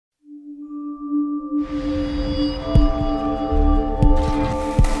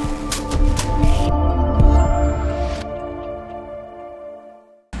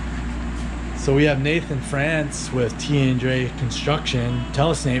So we have Nathan France with T&J Construction. Tell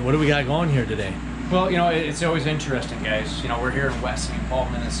us, Nate, what do we got going here today? Well, you know, it's always interesting, guys. You know, we're here in West St. Paul,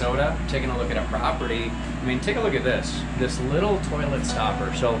 Minnesota, taking a look at a property. I mean, take a look at this little toilet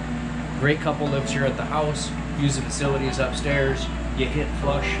stopper. So, great couple lives here at the house, use the facilities upstairs, you hit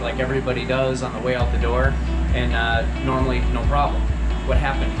flush like everybody does on the way out the door, and normally no problem. What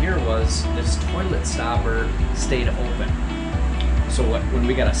happened here was this toilet stopper stayed open. So when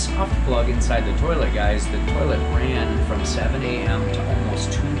we got a soft plug inside the toilet, guys, the toilet ran from 7 a.m. to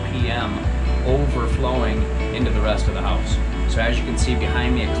almost 2 p.m. overflowing into the rest of the house. So as you can see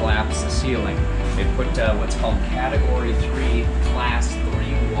behind me, it collapsed the ceiling. It put what's called Category 3, Class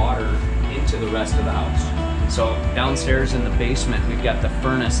 3 water into the rest of the house. So downstairs in the basement, we've got the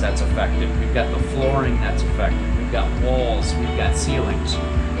furnace that's affected. We've got the flooring that's affected. We've got walls. We've got ceilings.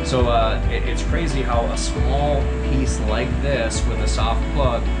 So it's crazy how a small piece like this with a soft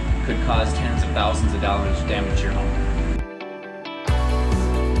plug could cause tens of thousands of dollars of damage to your home.